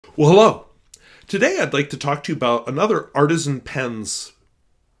Well, hello. Today I'd like to talk to you about another Artisan Pens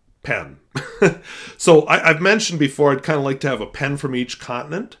pen. So I've mentioned before I'd kind of like to have a pen from each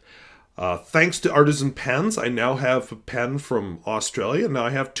continent. Thanks to Artisan Pens, I now have a pen from Australia. Now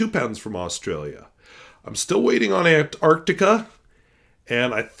I have two pens from Australia. I'm still waiting on Antarctica,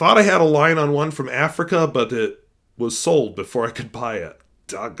 and I thought I had a line on one from Africa, but it was sold before I could buy it.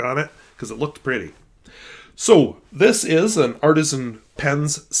 Doggone it, because it looked pretty. So this is an Artisan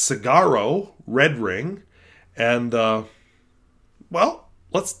Pens Sigaro red ring, and well,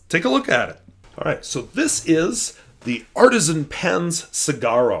 let's take a look at it. All right, so this is the Artisan Pens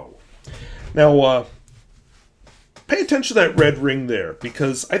Sigaro. Now, pay attention to that red ring there,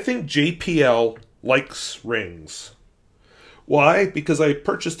 because I think JPL likes rings. Why? Because I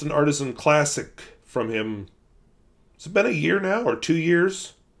purchased an Artisan Classic from him. Has it been a year now, or 2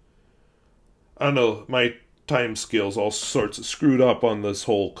 years? I don't know, my time scales all sorts of screwed up on this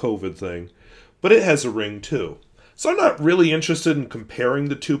whole COVID thing. But it has a ring too. So I'm not really interested in comparing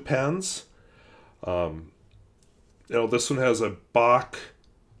the two pens. This one has a Bach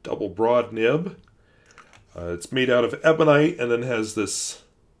double broad nib. It's made out of ebonite and then has this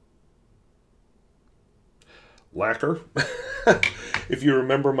lacquer. If you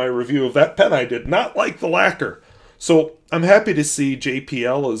remember my review of that pen, I did not like the lacquer. So I'm happy to see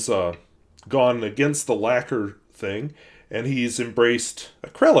JPL has gone against the lacquer thing, and he's embraced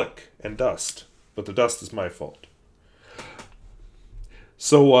acrylic and dust. But the dust is my fault.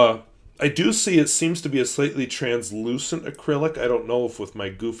 So I do see it seems to be a slightly translucent acrylic. I don't know if with my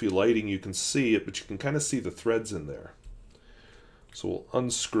goofy lighting you can see it, but you can kind of see the threads in there. So we'll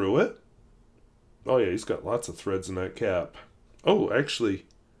unscrew it. Oh yeah, he's got lots of threads in that cap. Oh, actually,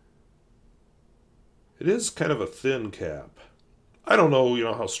 it is kind of a thin cap. I don't know,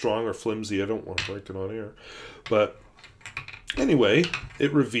 how strong or flimsy. I don't want to break it on air. But anyway,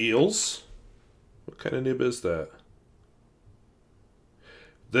 it reveals... What kind of nib is that?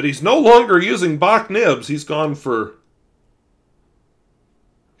 That he's no longer using Bach nibs. He's gone for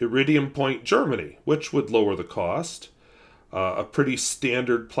Iridium Point Germany, which would lower the cost. A pretty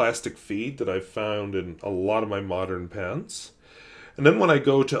standard plastic feed that I've found in a lot of my modern pens. And then when I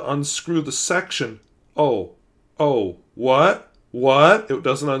go to unscrew the section, oh, what? What? It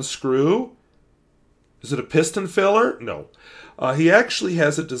doesn't unscrew? Is it a piston filler? No. He actually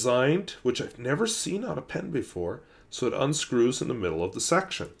has it designed, which I've never seen on a pen before, so it unscrews in the middle of the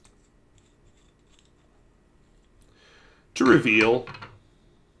section. To reveal,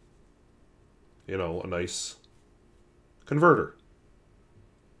 a nice converter.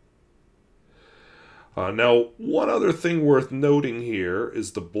 Now, one other thing worth noting here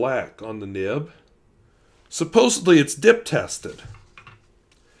is the black on the nib. Supposedly it's dip tested.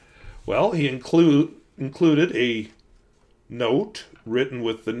 Well, he included a note written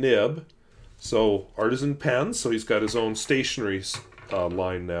with the nib. So, Artisan Pens, so he's got his own stationery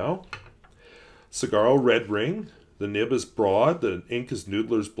line now. Sigaro red ring. The nib is broad. The ink is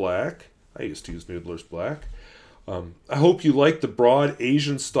Noodler's black. I used to use Noodler's black. I hope you like the broad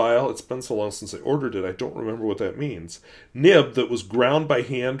Asian style. It's been so long since I ordered it, I don't remember what that means. Nib that was ground by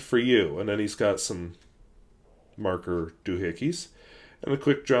hand for you. And then he's got some marker doohickeys. And a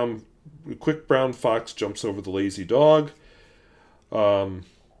quick brown fox jumps over the lazy dog. Okay,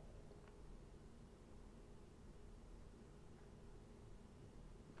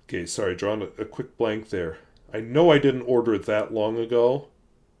 sorry, drawing a quick blank there. I know I didn't order it that long ago,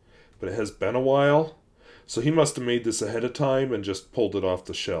 but it has been a while. So he must have made this ahead of time and just pulled it off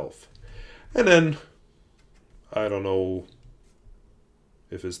the shelf. And then, I don't know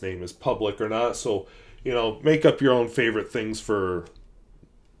if his name is public or not, so, make up your own favorite things for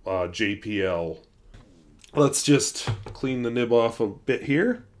JPL. Let's just clean the nib off a bit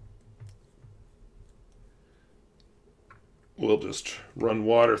here. We'll just run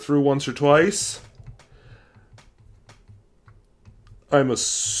water through once or twice. I'm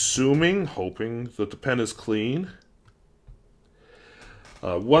hoping that the pen is clean.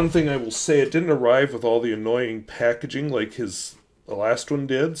 One thing I will say, it didn't arrive with all the annoying packaging like the last one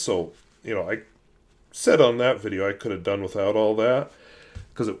did. So, I said on that video I could have done without all that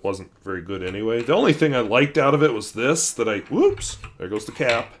because it wasn't very good anyway. The only thing I liked out of it was this, whoops, there goes the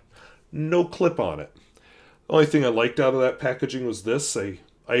cap. No clip on it. The only thing I liked out of that packaging was this, an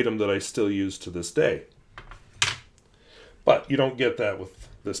item that I still use to this day. But you don't get that with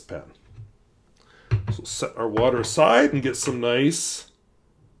this pen. So set our water aside and get some nice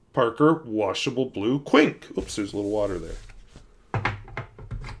Parker washable blue Quink. Oops, there's a little water there.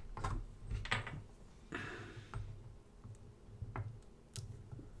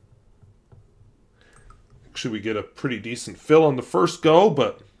 Actually, we get a pretty decent fill on the first go,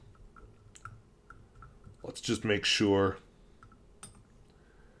 but let's just make sure.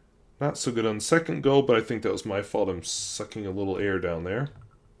 Not so good on second go, but I think that was my fault. I'm sucking a little air down there.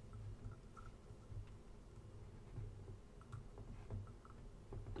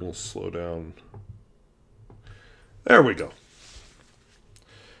 We'll slow down. There we go.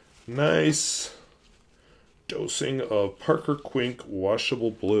 Nice dosing of Parker Quink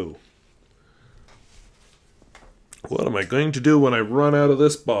Washable Blue. What am I going to do when I run out of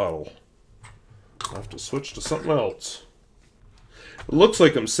this bottle? I'll have to switch to something else. It looks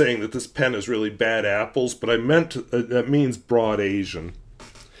like I'm saying that this pen is really bad apples, but I meant that means broad Asian.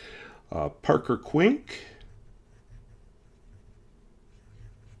 Parker Quink.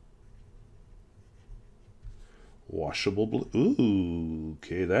 Washable blue. Ooh,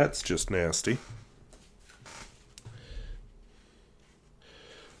 okay, that's just nasty.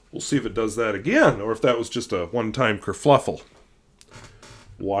 We'll see if it does that again, or if that was just a one-time kerfluffle.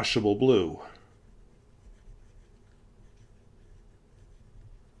 Washable blue.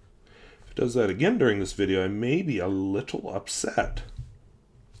 If it does that again during this video, I may be a little upset.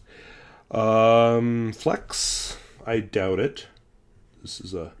 Flex, I doubt it. This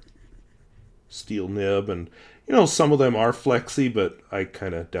is a steel nib, and you know, some of them are flexy, but I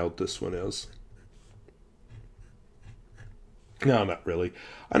kind of doubt this one is. No, not really.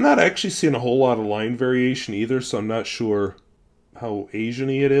 I'm not actually seeing a whole lot of line variation either, so I'm not sure how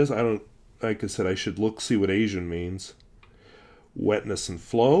Asian-y it is. I don't, like I said, I should see what Asian means. Wetness and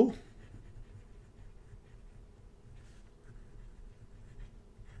flow.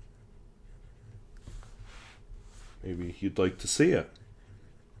 Maybe you'd like to see it.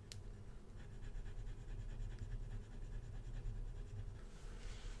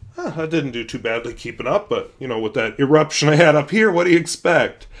 I didn't do too badly keeping up, but, you know, with that eruption I had up here, what do you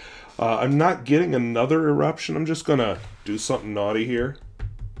expect? I'm not getting another eruption. I'm just going to do something naughty here.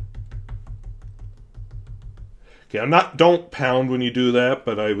 Okay, don't pound when you do that,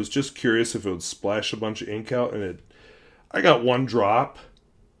 but I was just curious if it would splash a bunch of ink out, and I got one drop,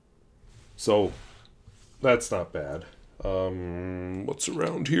 so that's not bad. What's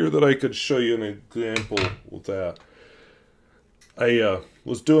around here that I could show you an example with that? I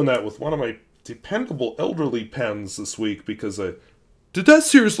was doing that with one of my dependable elderly pens this week because did that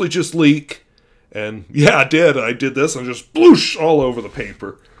seriously just leak? And yeah, I did. I did this and just bloosh all over the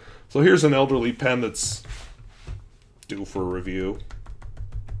paper. So here's an elderly pen that's due for a review.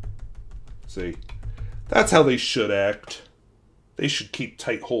 See, that's how they should act. They should keep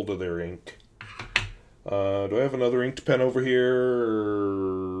tight hold of their ink. Do I have another inked pen over here?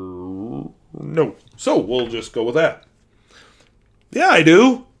 No. So we'll just go with that. Yeah, I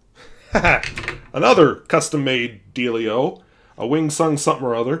do. Another custom-made dealio. A Wing Sung something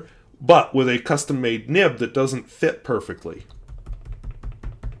or other, but with a custom-made nib that doesn't fit perfectly.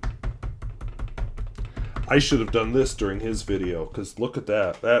 I should have done this during his video, because look at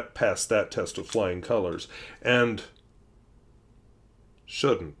that. That passed that test with flying colors. And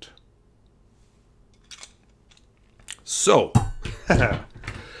shouldn't. So,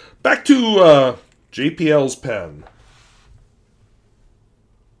 back to JPL's pen.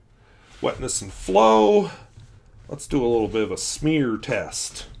 Wetness and flow. Let's do a little bit of a smear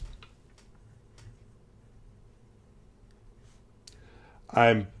test.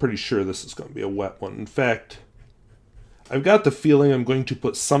 I'm pretty sure this is going to be a wet one. In fact, I've got the feeling I'm going to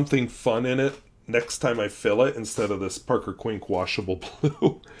put something fun in it next time I fill it instead of this Parker Quink Washable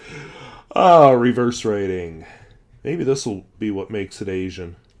Blue. Reverse writing. Maybe this will be what makes it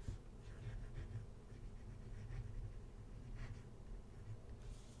Asian.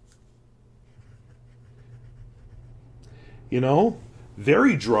 You know,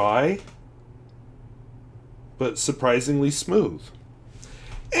 very dry, but surprisingly smooth.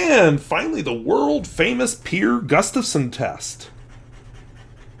 And finally, the world-famous Peer Gustafson test.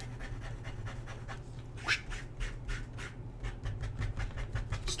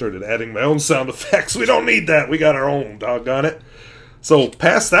 Started adding my own sound effects. We don't need that. We got our own, doggone it. So,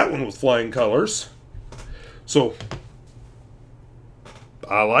 passed that one with flying colors. So,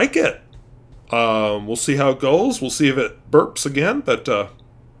 I like it. We'll see how it goes. We'll see if it burps again, but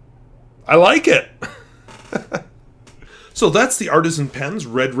I like it. So that's the Artisan Pens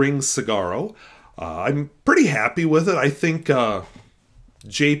Red Ring Sigaro. I'm pretty happy with it. I think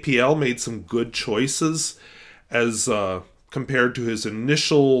JPL made some good choices as compared to his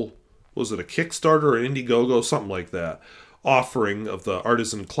initial, was it a Kickstarter or Indiegogo, something like that, offering of the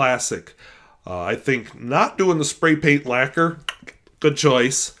Artisan Classic. I think not doing the spray paint lacquer, good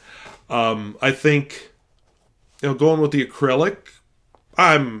choice. I think, you know, going with the acrylic,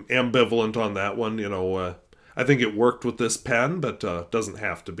 I'm ambivalent on that one. You know, I think it worked with this pen, but doesn't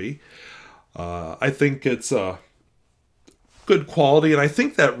have to be. I think it's good quality, and I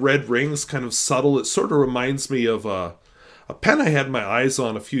think that red ring's kind of subtle. It sort of reminds me of a pen I had my eyes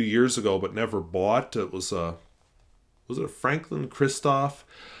on a few years ago but never bought. It was it a Franklin Christoph?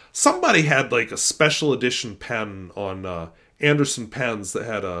 Somebody had like a special edition pen on Anderson Pens that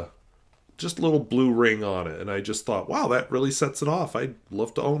had a just little blue ring on it, and I just thought, wow, that really sets it off. I'd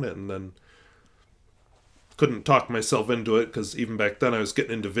love to own it, and then couldn't talk myself into it because even back then I was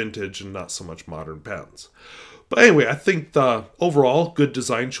getting into vintage and not so much modern pens. But anyway, I think overall good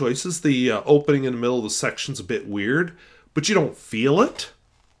design choices. The opening in the middle of the section's a bit weird, but you don't feel it.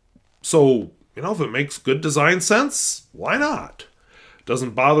 So, you know, if it makes good design sense, why not?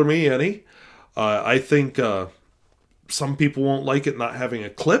 Doesn't bother me any. I think some people won't like it not having a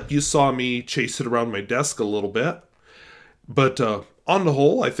clip. You saw me chase it around my desk a little bit. But on the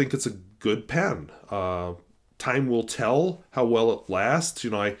whole, I think it's a good pen. Time will tell how well it lasts. You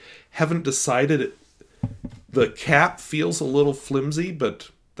know, I haven't decided. The cap feels a little flimsy, but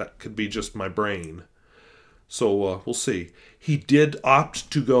that could be just my brain. So we'll see. He did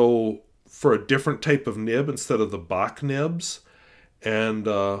opt to go for a different type of nib instead of the Bach nibs. And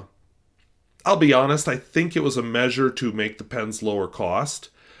I'll be honest, I think it was a measure to make the pens lower cost.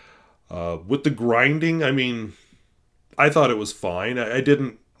 With the grinding, I mean, I thought it was fine. I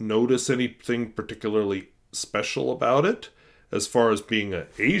didn't notice anything particularly special about it as far as being an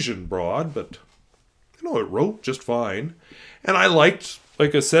Asian broad, but you know, it wrote just fine. And I liked,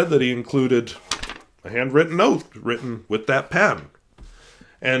 like I said, that he included a handwritten note written with that pen.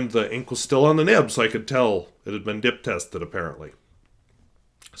 And the ink was still on the nib, so I could tell it had been dip tested, apparently.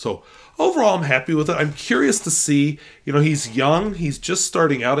 So overall, I'm happy with it. I'm curious to see, you know, he's young. He's just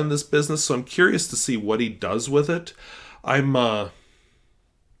starting out in this business, so I'm curious to see what he does with it. You know,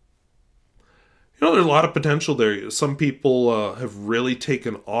 there's a lot of potential there. Some people have really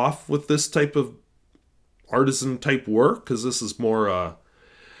taken off with this type of artisan type work, because this is more,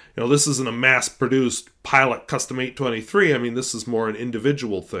 you know, this isn't a mass-produced Pilot Custom 823. I mean, this is more an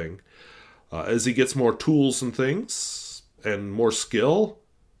individual thing. As he gets more tools and things and more skill,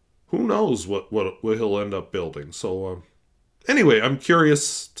 who knows what he'll end up building. So anyway, I'm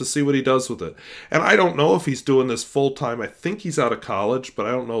curious to see what he does with it. And I don't know if he's doing this full-time. I think he's out of college, but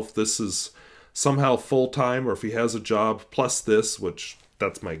I don't know if this is somehow full-time or if he has a job plus this, which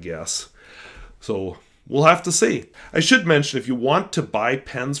that's my guess. So we'll have to see. I should mention, if you want to buy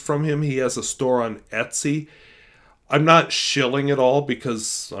pens from him, he has a store on Etsy. I'm not shilling it all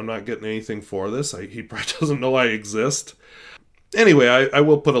because I'm not getting anything for this. He probably doesn't know I exist. Anyway, I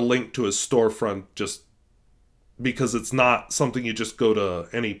will put a link to his storefront just because it's not something you just go to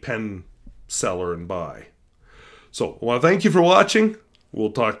any pen seller and buy. So, I want to thank you for watching.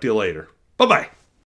 We'll talk to you later. Bye-bye.